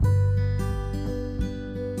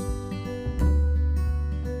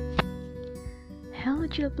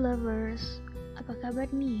Chill Lovers, apa kabar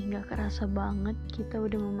nih? Gak kerasa banget kita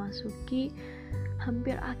udah memasuki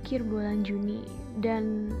hampir akhir bulan Juni.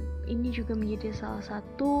 Dan ini juga menjadi salah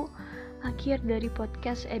satu akhir dari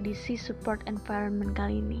podcast edisi Support Environment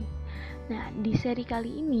kali ini. Nah, di seri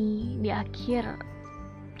kali ini, di akhir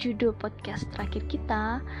judul podcast terakhir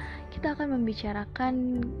kita akan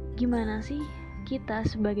membicarakan gimana sih kita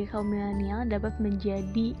sebagai kaum milenial dapat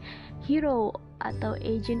menjadi hero atau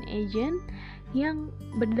agent-agent yang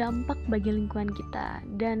berdampak bagi lingkungan kita.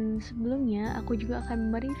 Dan sebelumnya aku juga akan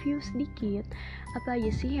mereview sedikit apa aja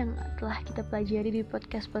sih yang telah kita pelajari di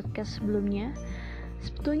podcast-podcast sebelumnya.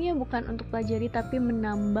 Sebetulnya bukan untuk pelajari, tapi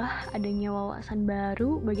menambah adanya wawasan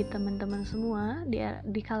baru bagi teman-teman semua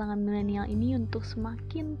di kalangan milenial ini untuk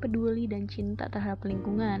semakin peduli dan cinta terhadap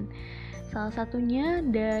lingkungan. Salah satunya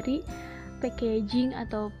dari packaging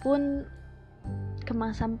ataupun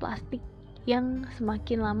kemasan plastik yang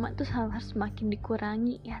semakin lama tuh harus semakin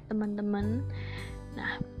dikurangi ya teman-teman.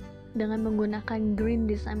 Nah, dengan menggunakan green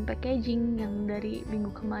design packaging yang dari minggu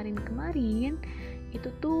kemarin itu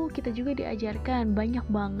tuh kita juga diajarkan banyak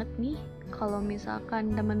banget nih kalau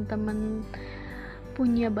misalkan teman-teman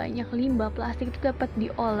punya banyak limbah plastik itu dapat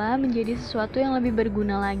diolah menjadi sesuatu yang lebih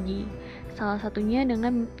berguna lagi. Salah satunya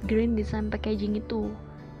dengan green design packaging itu.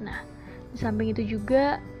 Nah, di samping itu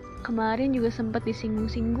juga kemarin juga sempat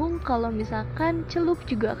disinggung-singgung kalau misalkan Celup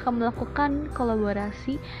juga akan melakukan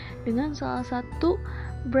kolaborasi dengan salah satu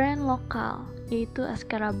brand lokal, yaitu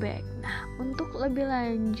Askara Bag. Nah, untuk lebih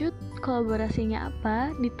lanjut kolaborasinya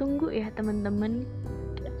apa, ditunggu ya teman-teman.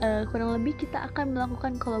 Kurang lebih kita akan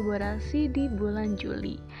melakukan kolaborasi di bulan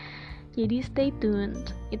Juli. Jadi stay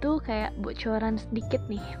tuned. Itu kayak bocoran sedikit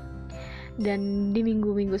nih. Dan di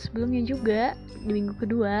minggu-minggu sebelumnya juga, di minggu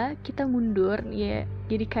kedua kita mundur ya,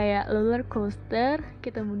 jadi kayak roller coaster,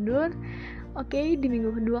 kita mundur. Oke, di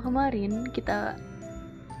minggu kedua kemarin kita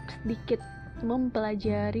sedikit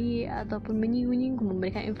mempelajari ataupun menyinggung,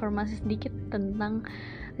 memberikan informasi sedikit tentang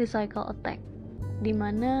recycle attack,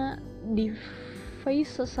 dimana di Phase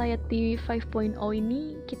Society 5.0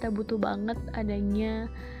 ini kita butuh banget adanya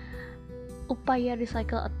upaya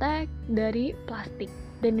recycle attack dari plastik.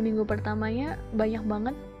 Dan di minggu pertamanya banyak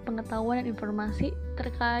banget pengetahuan dan informasi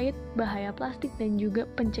terkait bahaya plastik dan juga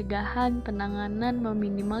pencegahan, penanganan,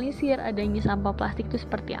 meminimalisir adanya sampah plastik itu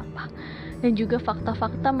seperti apa. Dan juga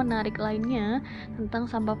fakta-fakta menarik lainnya tentang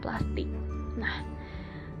sampah plastik. Nah,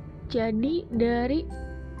 jadi dari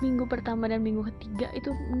minggu pertama dan minggu ketiga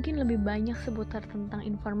itu mungkin lebih banyak seputar tentang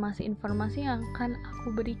informasi-informasi yang akan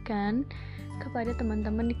aku berikan kepada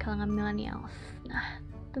teman-teman di kalangan millennials. Nah,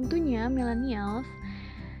 tentunya millennials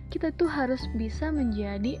kita tuh harus bisa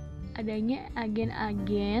menjadi adanya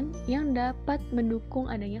agen-agen yang dapat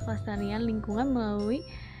mendukung adanya kelestarian lingkungan melalui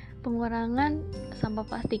pengurangan sampah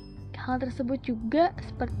plastik. Hal tersebut juga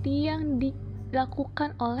seperti yang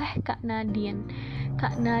dilakukan oleh Kak Nadine.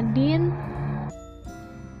 Kak Nadine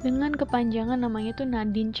dengan kepanjangan namanya tuh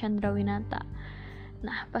Nadine Chandrawinata.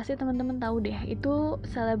 Nah, pasti teman-teman tahu deh, itu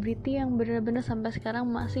selebriti yang benar-benar sampai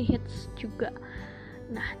sekarang masih hits juga.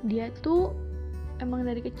 Nah, dia tuh emang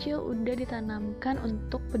dari kecil udah ditanamkan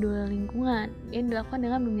untuk peduli lingkungan yang dilakukan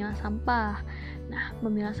dengan memilah sampah. Nah,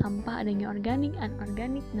 memilah sampah adanya organik,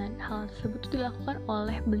 anorganik, dan hal tersebut tuh dilakukan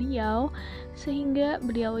oleh beliau sehingga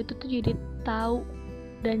beliau itu tuh jadi tahu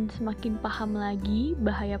dan semakin paham lagi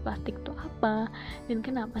bahaya plastik itu apa dan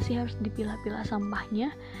kenapa sih harus dipilah-pilah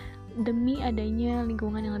sampahnya demi adanya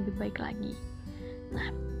lingkungan yang lebih baik lagi.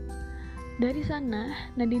 Nah, dari sana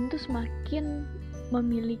Nadine tuh semakin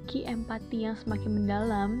memiliki empati yang semakin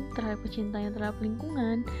mendalam terhadap kecintaan terhadap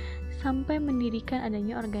lingkungan sampai mendirikan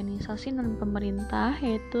adanya organisasi non pemerintah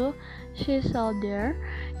yaitu She's Out There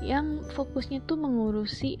yang fokusnya tuh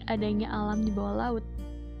mengurusi adanya alam di bawah laut,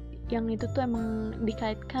 yang itu tuh emang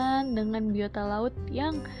dikaitkan dengan biota laut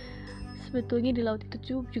yang sebetulnya di laut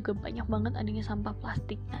itu juga banyak banget adanya sampah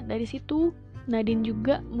plastik. Nah, dari situ Nadine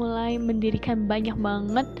juga mulai mendirikan banyak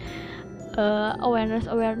banget awareness,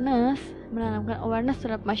 menanamkan awareness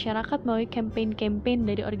terhadap masyarakat melalui campaign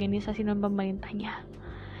dari organisasi non pemerintahnya.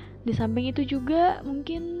 Di samping itu juga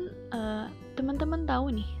mungkin teman-teman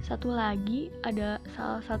tahu nih, satu lagi ada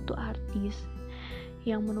salah satu artis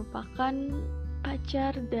yang merupakan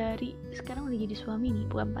pacar dari, sekarang udah jadi suami nih,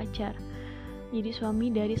 bukan pacar, jadi suami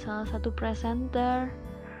dari salah satu presenter.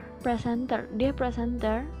 Dia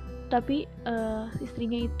presenter tapi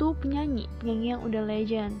istrinya itu penyanyi yang udah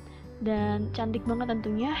legend dan cantik banget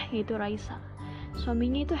tentunya, yaitu Raisa.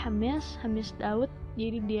 Suaminya itu Hamis Daud.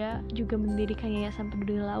 Jadi dia juga mendirikan yayasan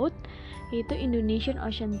peduli laut yaitu Indonesian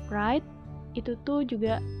Ocean Pride. Itu tuh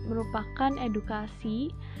juga merupakan edukasi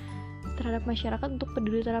terhadap masyarakat untuk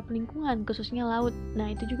peduli terhadap lingkungan, khususnya laut.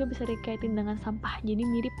 Nah, itu juga bisa dikaitin dengan sampah. Jadi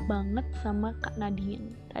mirip banget sama Kak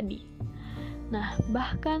Nadine tadi. Nah,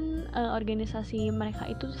 bahkan organisasi mereka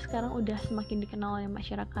itu sekarang udah semakin dikenal oleh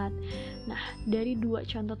masyarakat. Nah, dari 2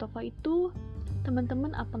 contoh tokoh itu,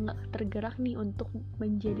 teman-teman apa nggak tergerak nih untuk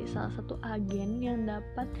menjadi salah satu agen yang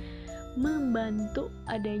dapat membantu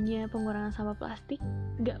adanya pengurangan sampah plastik?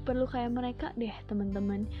 Gak perlu kayak mereka deh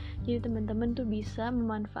teman-teman. Jadi teman-teman tuh bisa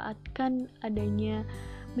memanfaatkan adanya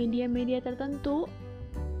media-media tertentu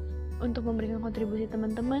untuk memberikan kontribusi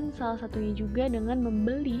teman-teman, salah satunya juga dengan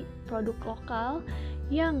membeli produk lokal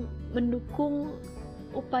yang mendukung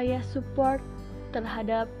upaya support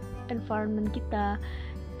terhadap environment kita.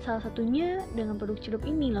 Salah satunya dengan produk celup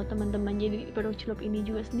ini loh teman-teman. Jadi produk celup ini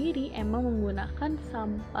juga sendiri emang menggunakan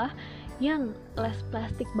sampah yang less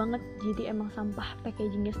plastik banget. Jadi emang sampah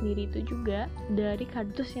packagingnya sendiri itu juga dari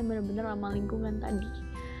kardus yang benar-benar ramah lingkungan tadi.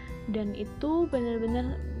 Dan itu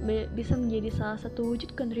benar-benar bisa menjadi salah satu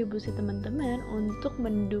wujud kontribusi teman-teman untuk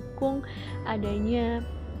mendukung adanya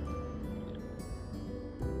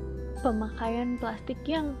pemakaian plastik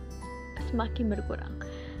yang semakin berkurang.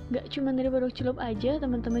 Gak cuma dari produk celup aja,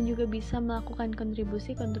 teman-teman juga bisa melakukan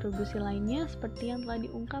kontribusi-kontribusi lainnya seperti yang telah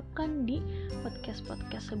diungkapkan di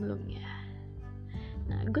podcast-podcast sebelumnya.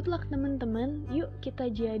 Nah, good luck teman-teman. Yuk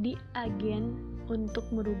kita jadi agen untuk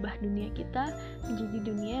merubah dunia kita menjadi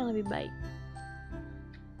dunia yang lebih baik.